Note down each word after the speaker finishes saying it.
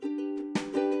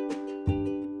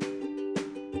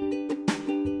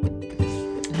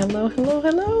Hello, hello,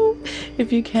 hello.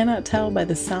 If you cannot tell by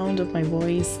the sound of my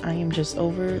voice, I am just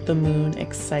over the moon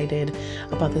excited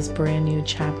about this brand new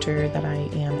chapter that I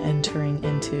am entering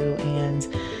into. And,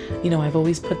 I've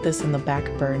always put this in the back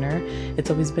burner. It's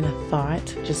always been a thought,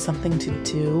 just something to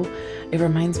do. It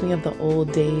reminds me of the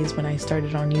old days when I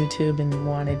started on YouTube and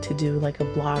wanted to do like a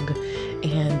blog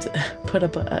and put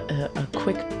up a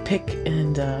quick pic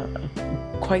and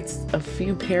quite a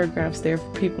few paragraphs there for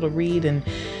people to read. And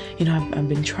I've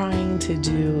been trying to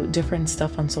do different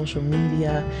stuff on social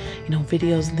media,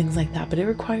 videos and things like that, but it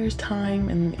requires time.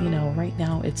 And, right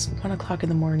now it's 1 o'clock in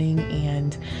the morning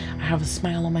and I have a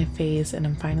smile on my face and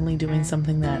I'm finally doing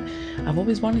something that I've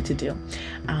always wanted to do.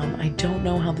 I don't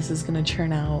know how this is going to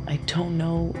turn out. I don't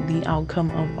know the outcome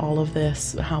of all of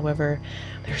this. However,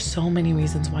 there's so many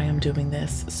reasons why I'm doing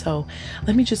this. So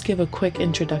let me just give a quick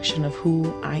introduction of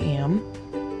who I am.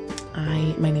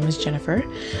 My name is Jennifer.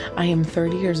 I am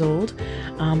 30 years old.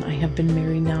 I have been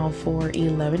married now for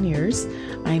 11 years.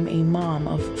 I'm a mom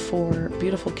of 4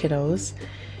 beautiful kiddos,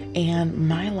 and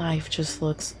my life just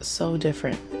looks so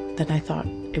different than I thought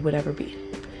it would ever be.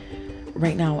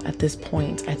 Right now, at this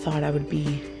point, I thought I would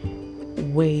be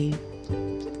way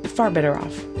far better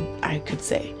off, I could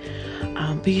say.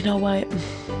 But you know what?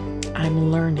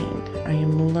 I'm learning. I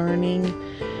am learning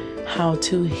how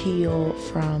to heal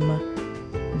from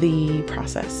the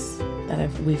process that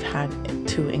we've had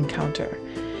to encounter.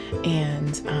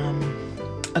 And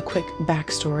a quick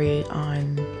backstory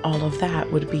on all of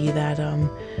that would be that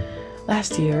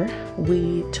last year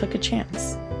we took a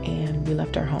chance and we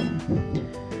left our home.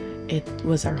 It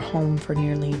was our home for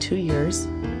nearly 2 years.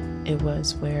 It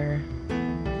was where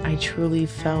I truly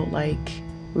felt like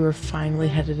we were finally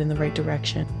headed in the right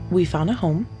direction. We found a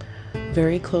home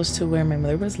very close to where my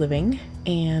mother was living,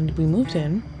 and we moved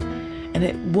in. And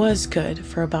it was good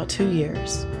for about 2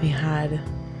 years. We had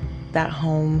that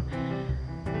home.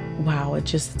 Wow,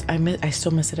 I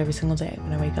still miss it every single day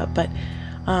when I wake up. But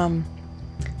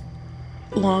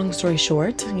long story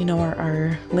short,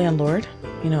 our landlord,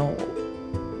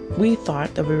 we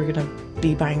thought that we were going to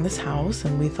be buying this house,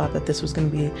 and we thought that this was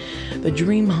going to be the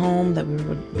dream home that we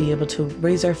would be able to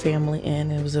raise our family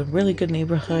in. It was a really good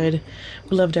neighborhood.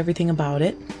 We loved everything about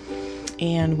it.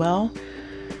 And well,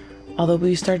 although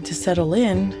we started to settle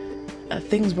in,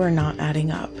 things were not adding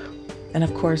up. And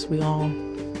of course, we all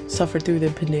suffered through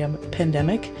the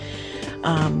pandemic.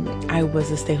 I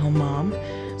was a stay-home mom,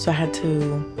 so I had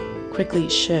to quickly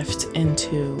shift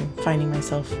into finding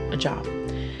myself a job.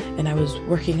 And I was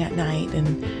working at night,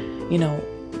 and,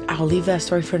 I'll leave that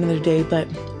story for another day, but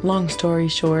long story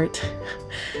short,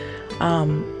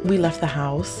 we left the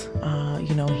house.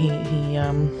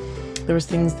 There was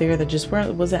things there that just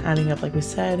wasn't adding up, like we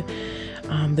said.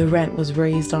 The rent was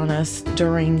raised on us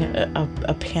during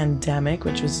a pandemic,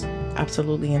 which was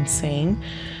absolutely insane.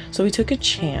 So we took a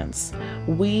chance.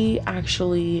 We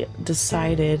actually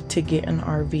decided to get an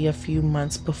RV a few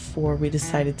months before we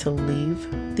decided to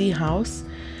leave the house.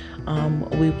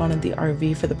 We wanted the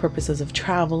RV for the purposes of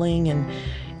traveling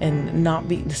and not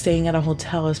staying at a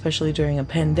hotel, especially during a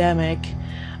pandemic.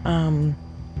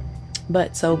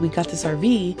 But so we got this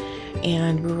RV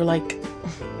and we were like,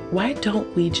 why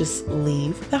don't we just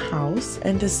leave the house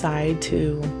and decide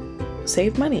to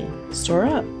save money, store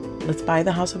up? Let's buy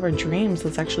the house of our dreams.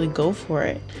 Let's actually go for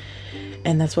it.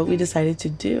 And that's what we decided to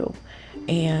do.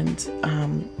 And,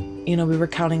 we were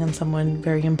counting on someone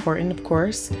very important, of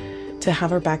course, to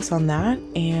have our backs on that.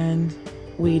 And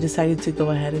we decided to go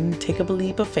ahead and take a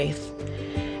leap of faith.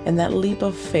 And that leap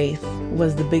of faith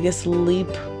was the biggest leap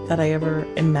that I ever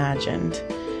imagined.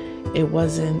 It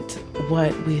wasn't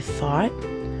what we thought.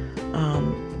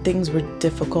 Things were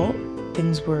difficult.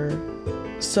 Things were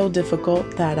so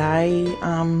difficult that I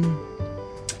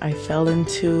fell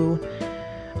into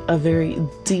a very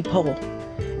deep hole.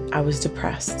 I was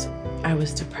depressed. I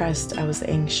was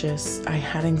anxious. I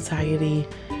had anxiety.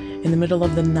 In the middle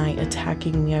of the night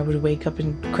attacking me, I would wake up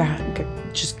and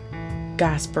just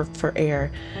gasp for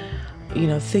air.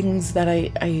 Things that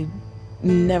I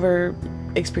never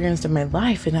experienced in my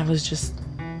life, and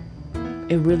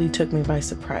it really took me by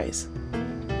surprise.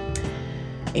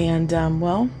 And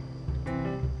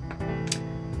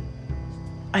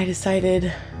I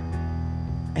decided,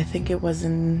 I think it was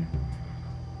in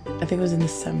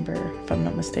December, if I'm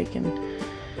not mistaken.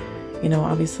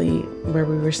 Obviously where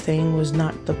we were staying was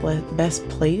not the best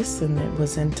place, and it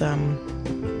wasn't,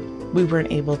 we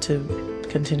weren't able to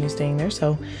continue staying there.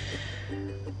 So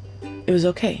it was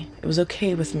okay. It was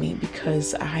okay with me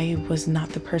because I was not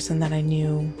the person that I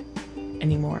knew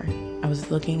anymore. I was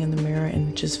looking in the mirror and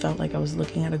it just felt like I was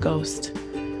looking at a ghost.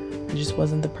 I just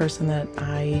wasn't the person that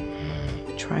I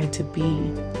tried to be,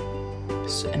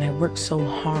 and I worked so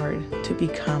hard to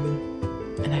become,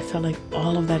 and I felt like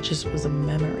all of that just was a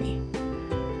memory.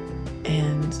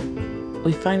 And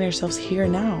we find ourselves here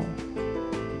now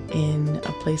in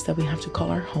a place that we have to call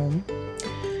our home,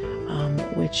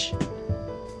 which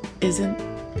isn't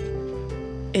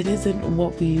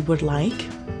what we would like,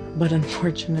 but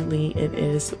unfortunately it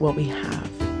is what we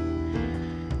have.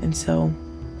 And so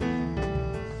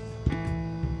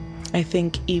I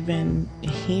think even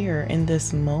here in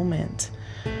this moment,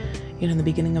 in the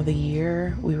beginning of the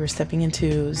year, we were stepping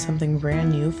into something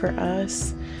brand new for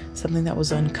us, something that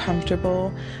was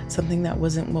uncomfortable, something that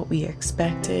wasn't what we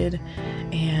expected.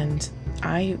 And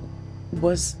I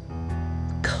was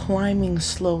climbing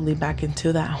slowly back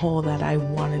into that hole that I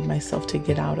wanted myself to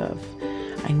get out of.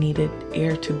 I needed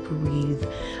air to breathe.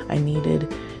 I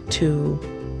needed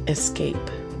to escape.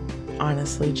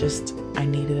 Honestly, I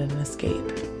needed an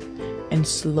escape. And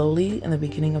slowly in the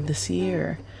beginning of this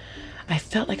year, I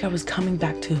felt like I was coming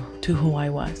back to who I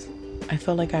was. I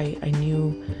felt like I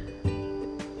knew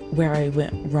where I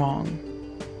went wrong,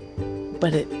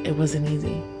 but it wasn't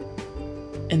easy.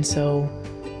 And so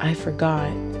I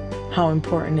forgot how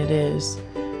important it is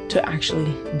to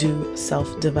actually do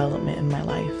self-development in my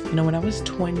life. When I was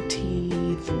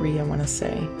 23, I want to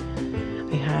say,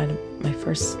 I had my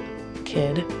first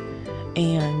kid,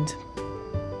 and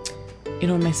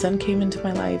when my son came into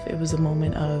my life, it was a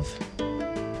moment of,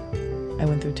 I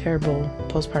went through terrible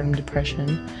postpartum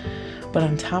depression, but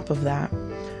on top of that,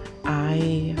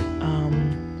 I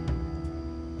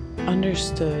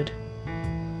understood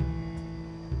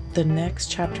the next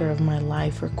chapter of my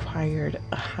life required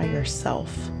a higher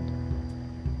self.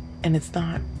 And it's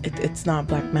not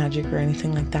black magic or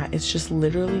anything like that. It's just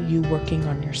literally you working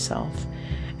on yourself.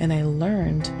 And I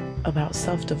learned about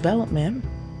self-development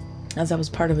as I was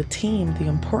part of a team, the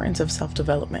importance of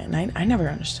self-development. And I never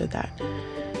understood that.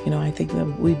 I think that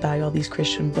we buy all these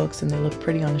Christian books and they look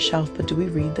pretty on a shelf, but do we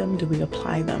read them? Do we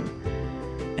apply them?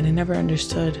 And I never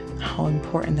understood how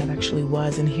important that actually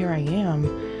was. And here I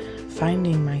am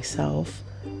finding myself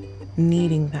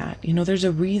needing that. There's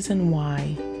a reason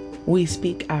why we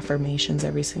speak affirmations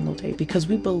every single day, because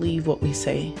we believe what we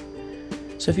say.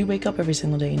 So if you wake up every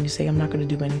single day and you say, I'm not going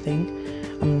to do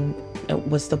anything,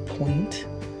 what's the point?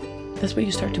 That's what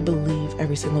you start to believe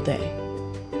every single day.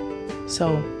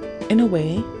 So in a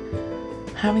way,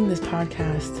 having this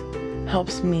podcast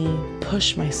helps me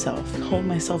push myself, hold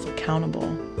myself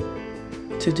accountable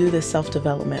to do this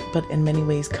self-development, but in many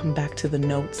ways come back to the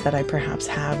notes that I perhaps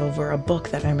have over a book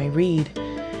that I may read.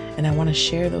 And I want to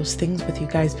share those things with you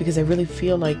guys, because I really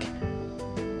feel like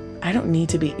I don't need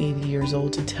to be 80 years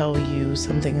old to tell you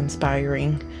something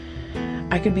inspiring.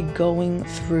 I could be going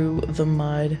through the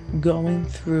mud, going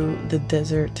through the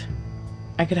desert.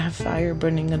 I could have fire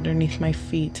burning underneath my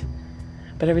feet.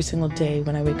 But every single day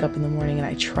when I wake up in the morning and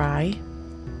I try,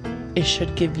 it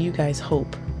should give you guys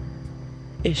hope.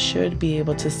 It should be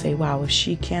able to say, wow, if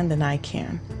she can, then I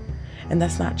can. And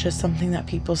that's not just something that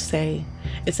people say.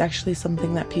 It's actually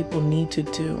something that people need to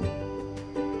do.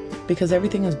 Because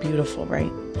everything is beautiful,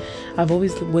 right? I've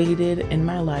always waited in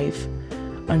my life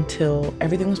until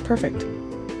everything was perfect.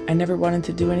 I never wanted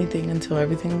to do anything until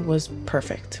everything was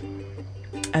perfect.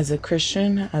 As a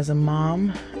Christian, as a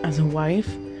mom, as a wife,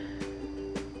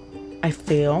 I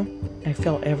fail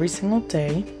every single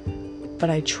day, but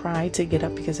I try to get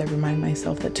up because I remind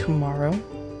myself that tomorrow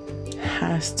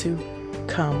has to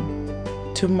come.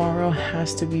 Tomorrow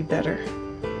has to be better.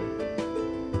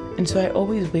 And so I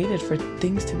always waited for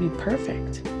things to be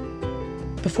perfect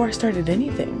before I started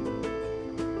anything.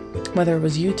 Whether it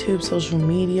was YouTube, social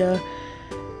media,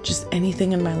 just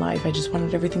anything in my life, I just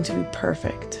wanted everything to be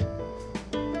perfect.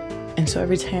 And so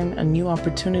every time a new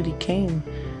opportunity came,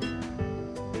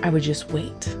 I would just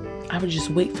wait. I would just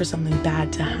wait for something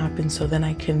bad to happen so then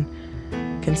I can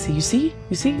see.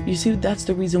 You see, that's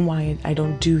the reason why I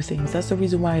don't do things. That's the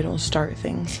reason why I don't start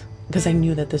things, because I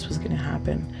knew that this was going to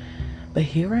happen. But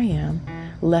here I am,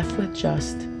 left with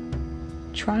just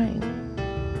trying.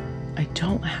 I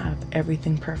don't have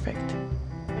everything perfect,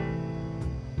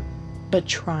 but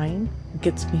trying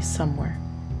gets me somewhere.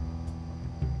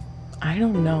 I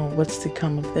don't know what's to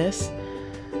come of this.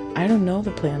 I don't know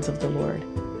the plans of the Lord,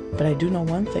 but I do know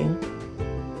one thing.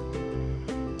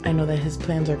 I know that his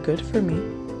plans are good for me.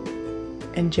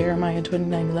 In Jeremiah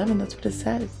 29:11, that's what it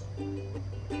says.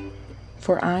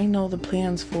 For I know the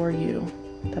plans for you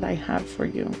that I have for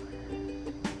you,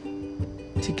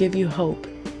 to give you hope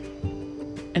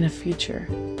and a future,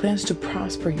 plans to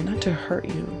prosper you, not to hurt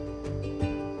you.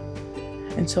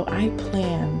 And so I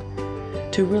plan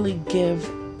to really give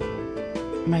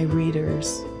my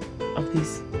readers of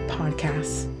these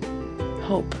podcasts,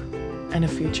 hope and a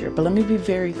future. But let me be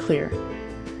very clear,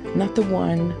 not the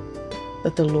one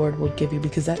that the Lord will give you,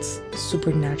 because that's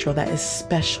supernatural, that is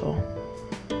special,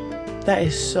 that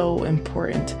is so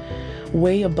important,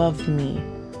 way above me.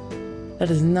 That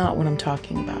is not what I'm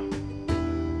talking about.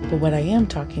 But what I am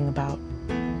talking about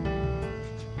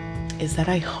is that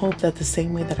I hope that the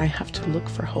same way that I have to look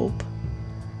for hope,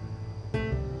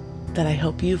 that I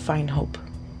help you find hope.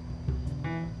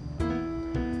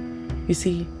 You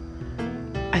see,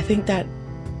 I think that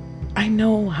I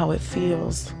know how it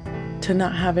feels to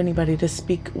not have anybody to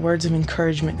speak words of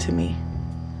encouragement to me.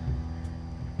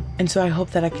 And so I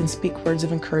hope that I can speak words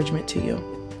of encouragement to you.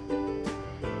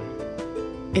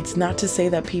 It's not to say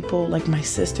that people like my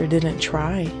sister didn't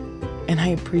try, and I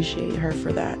appreciate her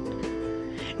for that.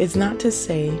 It's not to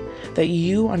say that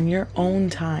you on your own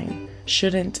time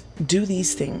shouldn't do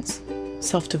these things.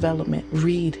 Self-development,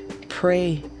 read,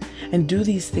 pray, and do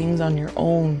these things on your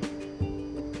own.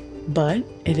 But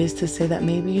it is to say that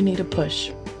maybe you need a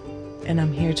push, and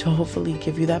I'm here to hopefully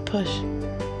give you that push.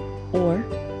 Or,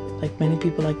 like many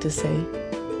people like to say,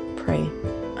 pray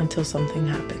until something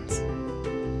happens.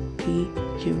 PUSH.